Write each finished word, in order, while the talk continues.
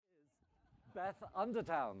Beth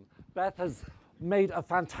Underdown. Beth has made a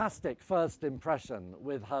fantastic first impression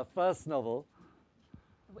with her first novel,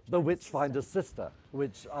 The Witchfinder's Sister,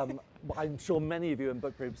 which I'm sure many of you in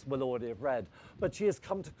book groups will already have read. But she has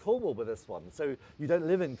come to Cornwall with this one. So you don't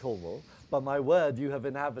live in Cornwall, but my word, you have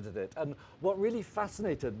inhabited it. And what really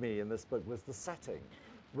fascinated me in this book was the setting,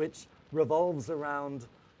 which revolves around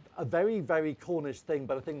a very, very Cornish thing,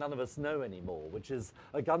 but a thing none of us know anymore, which is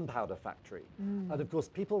a gunpowder factory. And of course,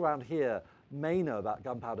 people around here may know about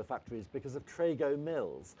gunpowder factories because of Trago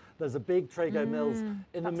Mills. There's a big Trago Mills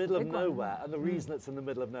in the middle of nowhere, and the reason it's in the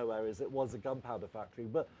middle of nowhere is it was a gunpowder factory.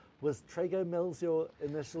 But was Trago Mills your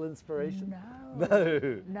initial inspiration?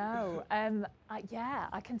 No. Yeah,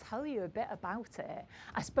 I can tell you a bit about it.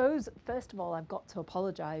 I suppose, first of all, I've got to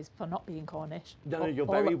apologise for not being Cornish. No, you're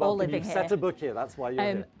very welcome. You've set a book here, that's why you're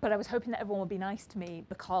here. But I was hoping that everyone would be nice to me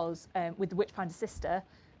because with The Witchfinder's Sister,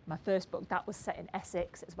 my first book, that was set in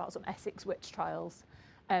Essex. It's about some Essex witch trials.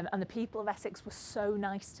 And the people of Essex were so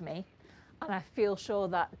nice to me. And I feel sure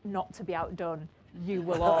that not to be outdone, you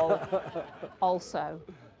will all also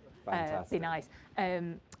be nice.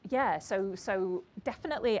 Yeah, so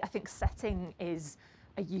definitely I think setting is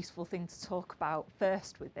a useful thing to talk about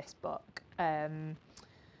first with this book.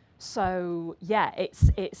 So yeah, it's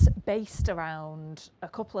based around a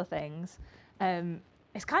couple of things.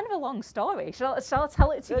 It's kind of a long story. Shall I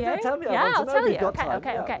tell it to you? Tell me. Yeah, I'll tell you.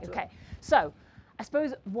 Okay. So I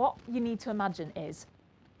suppose what you need to imagine is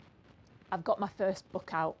I've got my first book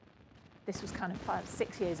out. This was kind of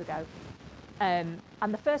 5-6 years ago. And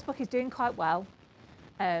the first book is doing quite well.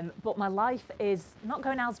 But my life is not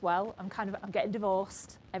going as well. I'm getting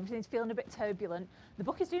divorced. Everything's feeling a bit turbulent. The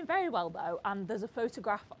book is doing very well though. And there's a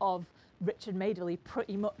photograph of Richard Madeley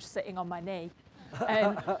pretty much sitting on my knee.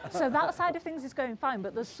 So that side of things is going fine,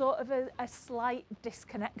 but there's sort of a slight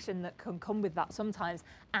disconnection that can come with that sometimes,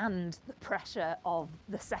 and the pressure of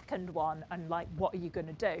the second one and like, what are you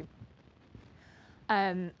going to do?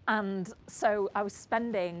 And so I was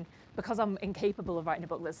spending, because I'm incapable of writing a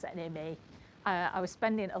book that's set near me, I was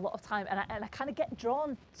spending a lot of time, and I kind of get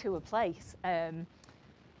drawn to a place. When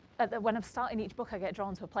I'm starting each book, I get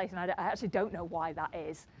drawn to a place, and I actually don't know why that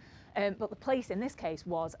is. But the place in this case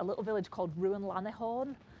was a little village called Ruan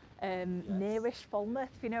Lanihorn, nearish Falmouth,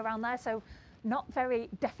 if you know, around there. So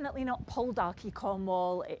definitely not Poldarky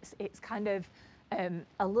Cornwall. It's kind of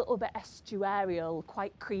a little bit estuarial,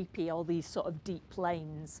 quite creepy, all these sort of deep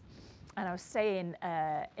lanes. And I was staying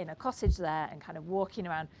in a cottage there and kind of walking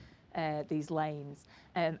around these lanes.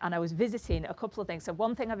 And I was visiting a couple of things. So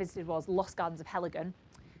one thing I visited was Lost Gardens of Heligan,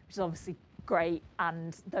 which is obviously great,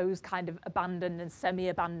 and those kind of abandoned and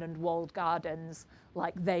semi-abandoned walled gardens,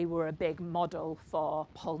 like they were a big model for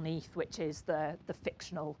Polneath, which is the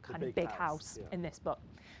fictional kind of big house in this book.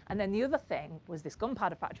 And then the other thing was this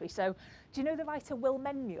gunpowder factory. So do you know the writer Will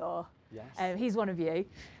Menure? Yes. He's one of you.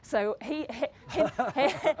 So him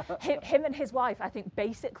and his wife, I think,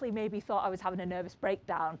 basically maybe thought I was having a nervous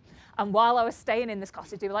breakdown. And while I was staying in this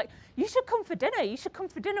cottage, they were like, you should come for dinner. You should come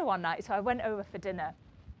for dinner one night. So I went over for dinner.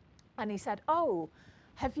 And he said, "Oh,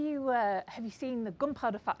 have you seen the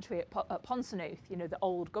gunpowder factory at Ponsanooth? You know, the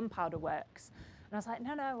old gunpowder works." And I was like,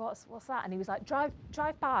 "No, what's that?" And he was like, "Drive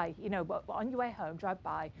by. You know, but on your way home, drive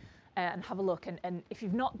by and have a look. And if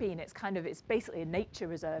you've not been, it's basically a nature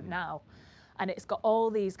reserve now, and it's got all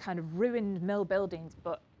these kind of ruined mill buildings,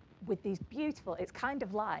 but with these beautiful. It's kind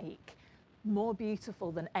of like more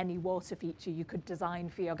beautiful than any water feature you could design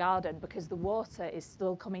for your garden, because the water is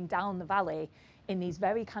still coming down the valley in these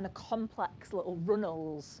very kind of complex little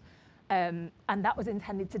runnels, and that was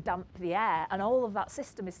intended to damp the air, and all of that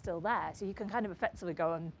system is still there, so you can kind of effectively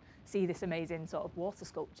go and see this amazing sort of water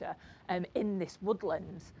sculpture in this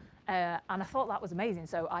woodland. And I thought that was amazing.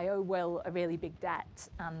 So I owe Will a really big debt,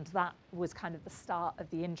 and that was kind of the start of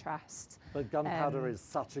the interest. But gunpowder is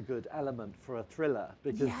such a good element for a thriller,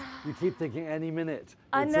 because you keep thinking any minute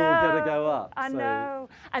it's all going to go up. I know.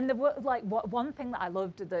 And one thing that I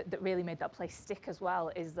loved that really made that place stick as well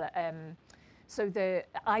is that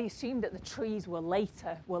I assumed that the trees were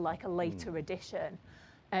like a later addition.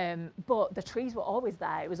 But the trees were always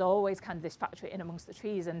there. It was always kind of this factory in amongst the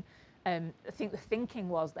trees, and I think the thinking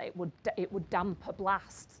was that it would damp a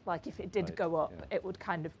blast. Like if it did go up, it would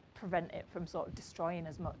kind of prevent it from sort of destroying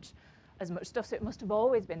as much stuff. So it must have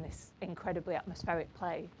always been this incredibly atmospheric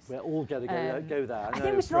place. We're all going to go there. I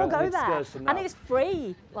think we should all go there, and it's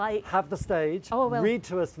free. Like, have the stage. Oh, well. Read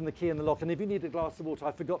to us from The Key in the Lock, and if you need a glass of water,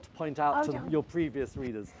 I forgot to point out to your previous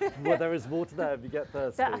readers, well, there is water there if you get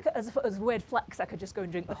thirsty. As a weird flex, I could just go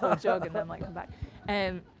and drink the whole jug and then come back.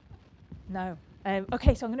 No.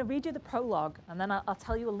 Okay, so I'm going to read you the prologue, and then I'll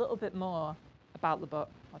tell you a little bit more about the book.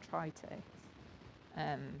 I'll try to.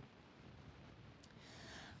 I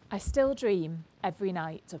still dream every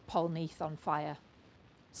night of Polneath on fire,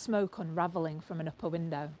 smoke unravelling from an upper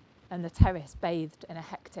window, and the terrace bathed in a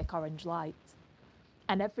hectic orange light.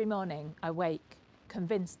 And every morning I wake,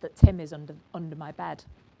 convinced that Tim is under my bed.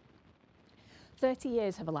 30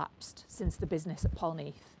 years have elapsed since the business at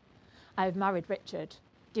Polneath. I have married Richard,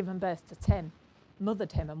 given birth to Tim,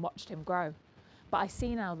 mothered him and watched him grow. But I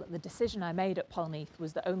see now that the decision I made at Polneath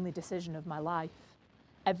was the only decision of my life.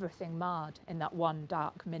 Everything marred in that one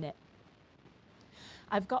dark minute.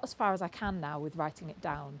 I've got as far as I can now with writing it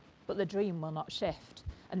down, but the dream will not shift,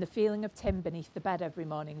 and the feeling of Tim beneath the bed every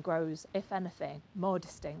morning grows, if anything, more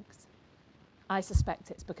distinct. I suspect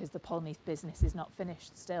it's because the Polneath business is not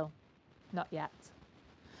finished still. Not yet.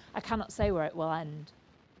 I cannot say where it will end,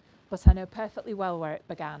 but I know perfectly well where it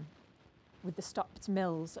began, with the stopped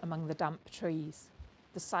mills among the damp trees,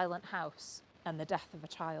 the silent house, and the death of a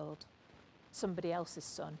child. Somebody else's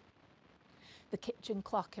son. The kitchen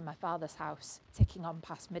clock in my father's house ticking on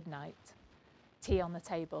past midnight. Tea on the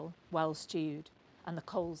table, well stewed, and the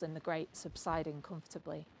coals in the grate subsiding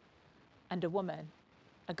comfortably. And a woman,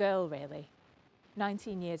 a girl really,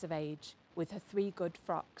 19 years of age, with her 3 good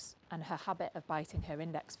frocks and her habit of biting her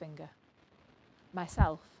index finger.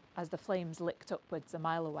 Myself, as the flames licked upwards a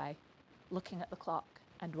mile away, looking at the clock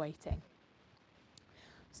and waiting.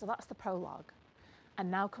 So that's the prologue. And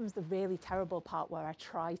now comes the really terrible part where I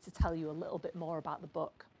try to tell you a little bit more about the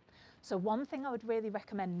book. So one thing I would really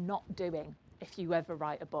recommend not doing if you ever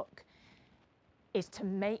write a book is to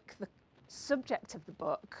make the subject of the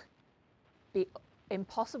book be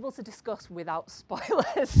impossible to discuss without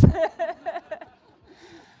spoilers.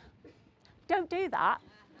 Don't do that.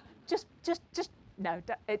 Just no.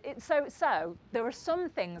 So there are some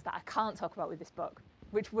things that I can't talk about with this book,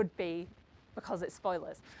 which would be because it's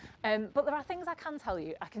spoilers. But there are things I can tell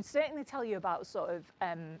you. I can certainly tell you about sort of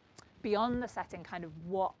beyond the setting, kind of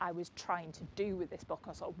what I was trying to do with this book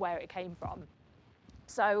or sort of where it came from.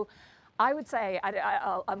 So I would say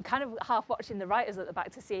I'm kind of half watching the writers at the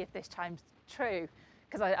back to see if this chimes true,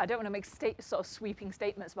 because I don't want to make sort of sweeping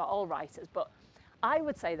statements about all writers, but I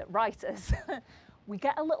would say that writers, we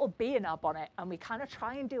get a little bee in our bonnet and we kind of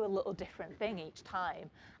try and do a little different thing each time.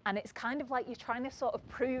 And it's kind of like you're trying to sort of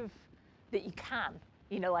prove that you can,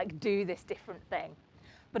 like do this different thing.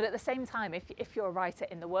 But at the same time, if you're a writer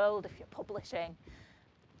in the world, if you're publishing,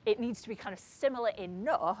 it needs to be kind of similar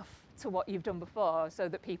enough to what you've done before so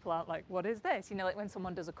that people aren't like, what is this? Like when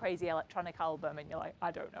someone does a crazy electronic album and you're like,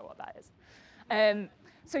 I don't know what that is.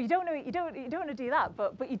 So you don't want to do that,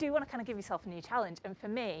 but you do want to kind of give yourself a new challenge. And for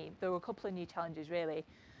me, there were a couple of new challenges really.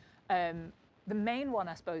 The main one,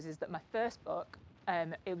 I suppose, is that my first book,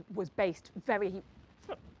 it was based very,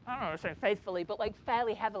 I don't know, say faithfully, but like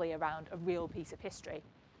fairly heavily around a real piece of history.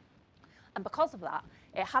 And because of that,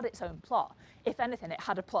 it had its own plot. If anything, it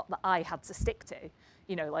had a plot that I had to stick to.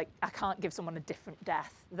 Like I can't give someone a different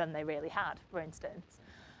death than they really had, for instance.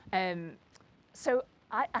 So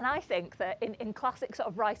I think that in classic sort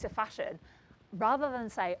of writer fashion, rather than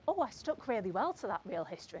say, oh, I stuck really well to that real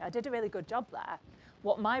history, I did a really good job there,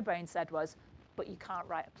 what my brain said was, but you can't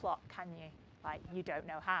write a plot, can you? Like, you don't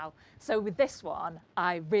know how. So with this one,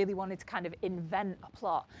 I really wanted to kind of invent a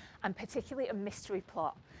plot, and particularly a mystery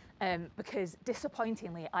plot, because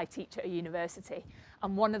disappointingly, I teach at a university,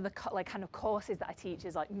 and one of the kind of courses that I teach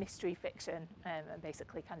is like mystery fiction, and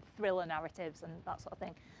basically kind of thriller narratives and that sort of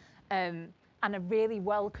thing. And a really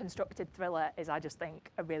well-constructed thriller is, I just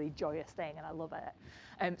think, a really joyous thing, and I love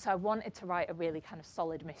it. So I wanted to write a really kind of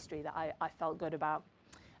solid mystery that I felt good about.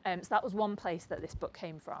 So that was one place that this book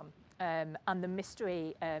came from. And the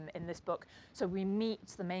mystery in this book, so we meet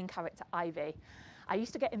the main character, Ivy. I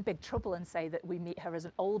used to get in big trouble and say that we meet her as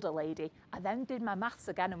an older lady. I then did my maths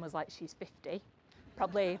again and was like, she's 50.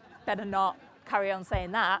 Probably better not carry on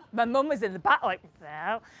saying that. My mum was in the back like,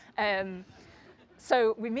 no.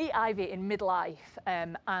 So we meet Ivy in midlife,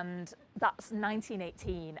 and that's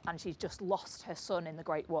 1918, and she's just lost her son in the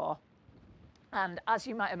Great War. And as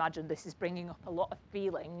you might imagine, this is bringing up a lot of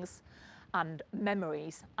feelings and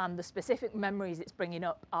memories, and the specific memories it's bringing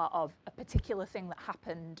up are of a particular thing that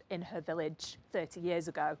happened in her village 30 years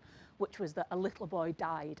ago, which was that a little boy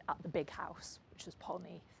died at the big house, which was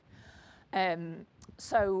Polneath.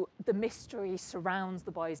 So the mystery surrounds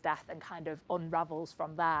the boy's death and kind of unravels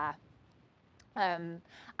from there. And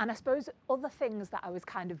I suppose other things that I was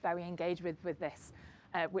kind of very engaged with this,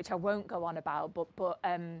 which I won't go on about, but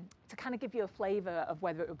to kind of give you a flavour of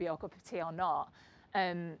whether it would be your cup of tea or not,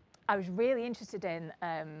 I was really interested in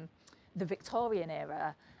the Victorian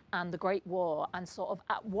era and the Great War, and sort of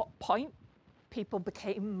at what point people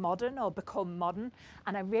became modern or become modern.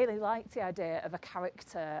 And I really liked the idea of a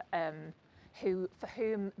character for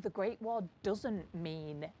whom the Great War doesn't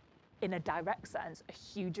mean, in a direct sense, a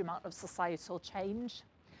huge amount of societal change.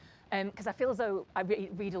 Because I feel as though I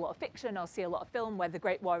read a lot of fiction or see a lot of film where the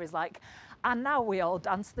Great War is like, and now we all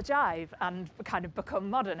dance the jive and kind of become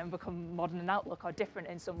modern in outlook or different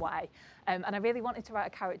in some way. And I really wanted to write a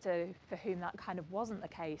character for whom that kind of wasn't the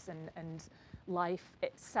case, and life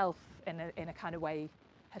itself in a kind of way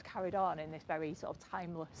had carried on in this very sort of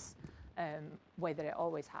timeless way that it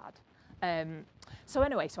always had. So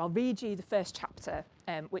I'll read you the first chapter,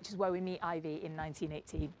 which is where we meet Ivy in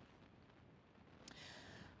 1918.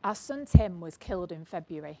 Our son Tim was killed in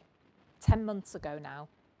February, 10 months ago now.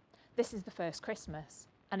 This is the first Christmas,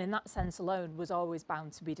 and in that sense alone was always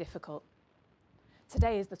bound to be difficult.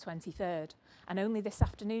 Today is the 23rd, and only this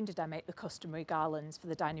afternoon did I make the customary garlands for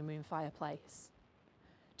the dining room fireplace.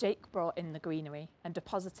 Jake brought in the greenery and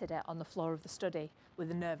deposited it on the floor of the study with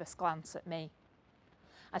a nervous glance at me.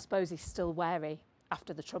 I suppose he's still wary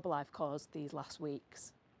after the trouble I've caused these last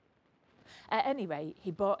weeks. At any rate,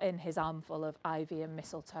 he brought in his armful of ivy and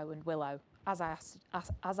mistletoe and willow, as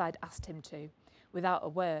I'd asked him to, without a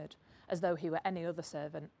word, as though he were any other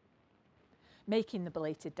servant. Making the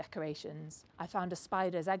belated decorations, I found a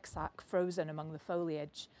spider's egg sac frozen among the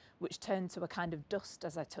foliage, which turned to a kind of dust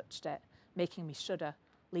as I touched it, making me shudder,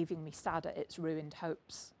 leaving me sad at its ruined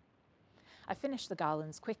hopes. I finished the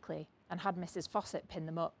garlands quickly and had Mrs. Fawcett pin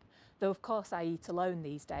them up, though of course I eat alone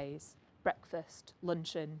these days. Breakfast,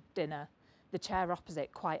 luncheon, dinner, the chair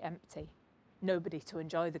opposite quite empty. Nobody to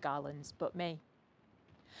enjoy the garlands but me.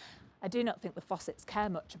 I do not think the Fawcetts care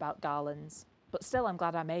much about garlands, but still I'm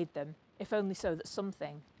glad I made them, if only so that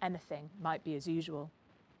something, anything, might be as usual.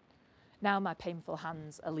 Now my painful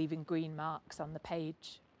hands are leaving green marks on the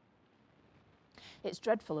page. It's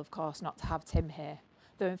dreadful, of course, not to have Tim here,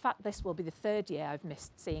 though in fact this will be the third year I've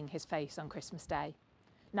missed seeing his face on Christmas Day.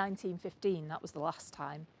 1915, that was the last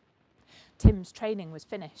time. Tim's training was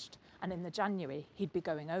finished, and in the January he'd be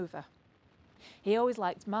going over. He always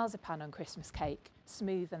liked marzipan on Christmas cake,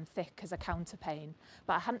 smooth and thick as a counterpane,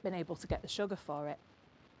 but I hadn't been able to get the sugar for it.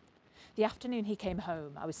 The afternoon he came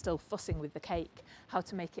home, I was still fussing with the cake, how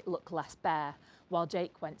to make it look less bare, while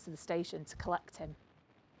Jake went to the station to collect him.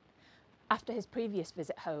 After his previous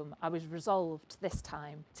visit home, I was resolved this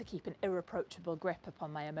time to keep an irreproachable grip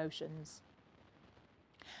upon my emotions.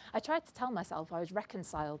 I tried to tell myself I was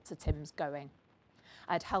reconciled to Tim's going.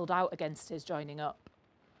 I'd held out against his joining up.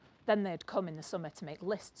 Then they'd come in the summer to make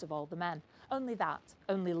lists of all the men. Only that,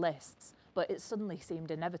 only lists, but it suddenly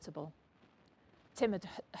seemed inevitable. Tim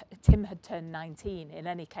had turned 19 in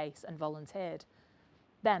any case and volunteered.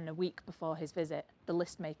 Then, a week before his visit, the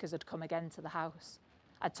list makers had come again to the house.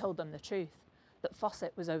 I'd told them the truth, that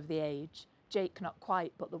Fawcett was over the age, Jake not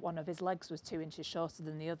quite, but that one of his legs was 2 inches shorter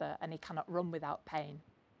than the other and he cannot run without pain.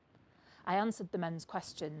 I answered the men's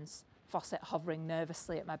questions, Fawcett hovering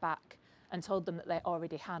nervously at my back, and told them that they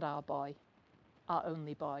already had our boy, our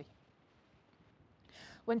only boy.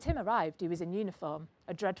 When Tim arrived, he was in uniform,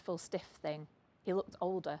 a dreadful stiff thing. He looked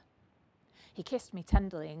older. He kissed me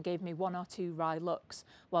tenderly and gave me 1 or 2 wry looks,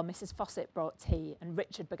 while Mrs. Fawcett brought tea and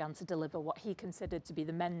Richard began to deliver what he considered to be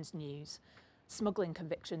the men's news: smuggling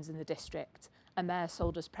convictions in the district, a mare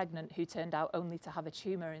sold as pregnant who turned out only to have a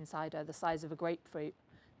tumour inside her the size of a grapefruit,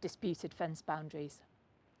 disputed fence boundaries.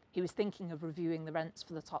 He was thinking of reviewing the rents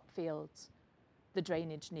for the top fields. The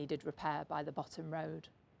drainage needed repair by the bottom road.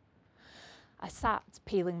 I sat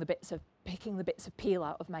picking the bits of peel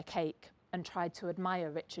out of my cake and tried to admire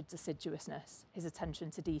Richard's assiduousness, his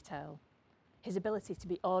attention to detail, his ability to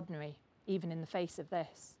be ordinary, even in the face of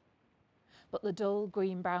this. But the dull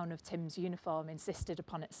green-brown of Tim's uniform insisted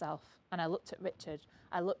upon itself, and I looked at Richard,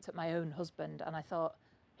 I looked at my own husband, and I thought,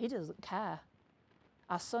 he doesn't care.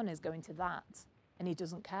 Our son is going to that, and he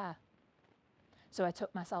doesn't care. So I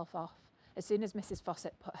took myself off. As soon as Mrs.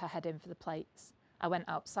 Fawcett put her head in for the plates, I went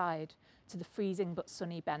outside to the freezing but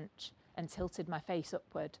sunny bench and tilted my face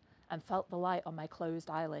upward and felt the light on my closed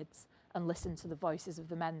eyelids and listened to the voices of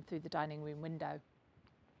the men through the dining room window.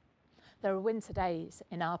 There are winter days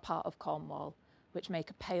in our part of Cornwall which make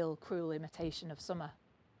a pale, cruel imitation of summer.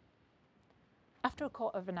 After a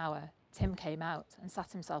quarter of an hour, Tim came out and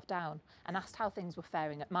sat himself down and asked how things were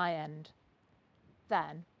faring at my end.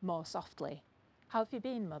 Then, more softly, "How have you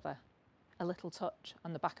been, Mother?" A little touch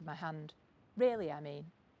on the back of my hand. "Really, I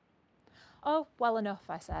mean." "Oh, well enough,"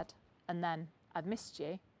 I said, and then, "I've missed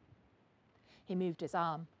you." He moved his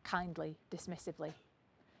arm, kindly, dismissively.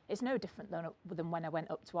 "It's no different than when I went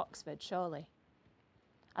up to Oxford, surely."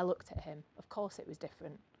 I looked at him. Of course it was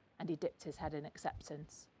different, and he dipped his head in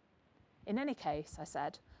acceptance. In any case, I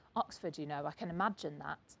said, Oxford, you know, I can imagine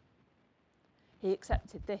that. He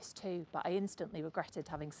accepted this too, but I instantly regretted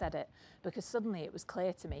having said it, because suddenly it was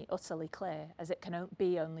clear to me, utterly clear, as it can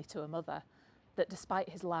be only to a mother, that despite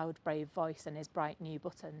his loud, brave voice and his bright new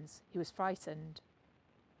buttons, he was frightened.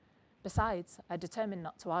 Besides, I determined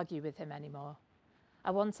not to argue with him anymore. I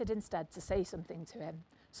wanted instead to say something to him,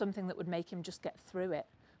 something that would make him just get through it,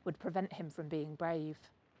 would prevent him from being brave.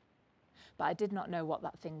 But I did not know what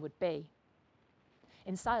that thing would be.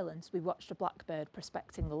 In silence, we watched a blackbird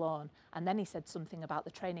prospecting the lawn, and then he said something about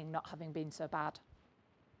the training not having been so bad.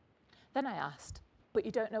 Then I asked, but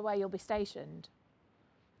you don't know where you'll be stationed?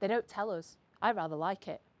 They don't tell us. I rather like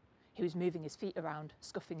it. He was moving his feet around,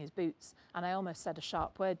 scuffing his boots, and I almost said a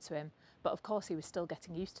sharp word to him, but of course he was still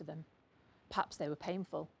getting used to them. Perhaps they were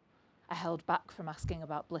painful. I held back from asking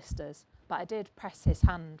about blisters, but I did press his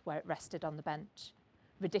hand where it rested on the bench.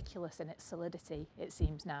 Ridiculous in its solidity, it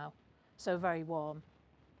seems now. So very warm.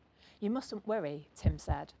 You mustn't worry, Tim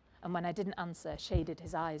said, and when I didn't answer, shaded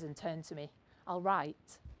his eyes and turned to me. I'll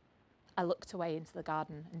write. I looked away into the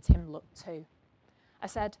garden, and Tim looked too. I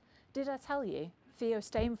said, did I tell you? Theo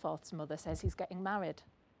Stainforth's mother says he's getting married.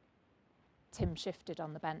 Tim shifted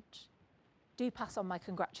on the bench. Do pass on my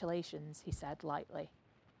congratulations, he said lightly.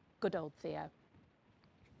 Good old Theo.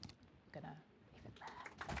 I'm gonna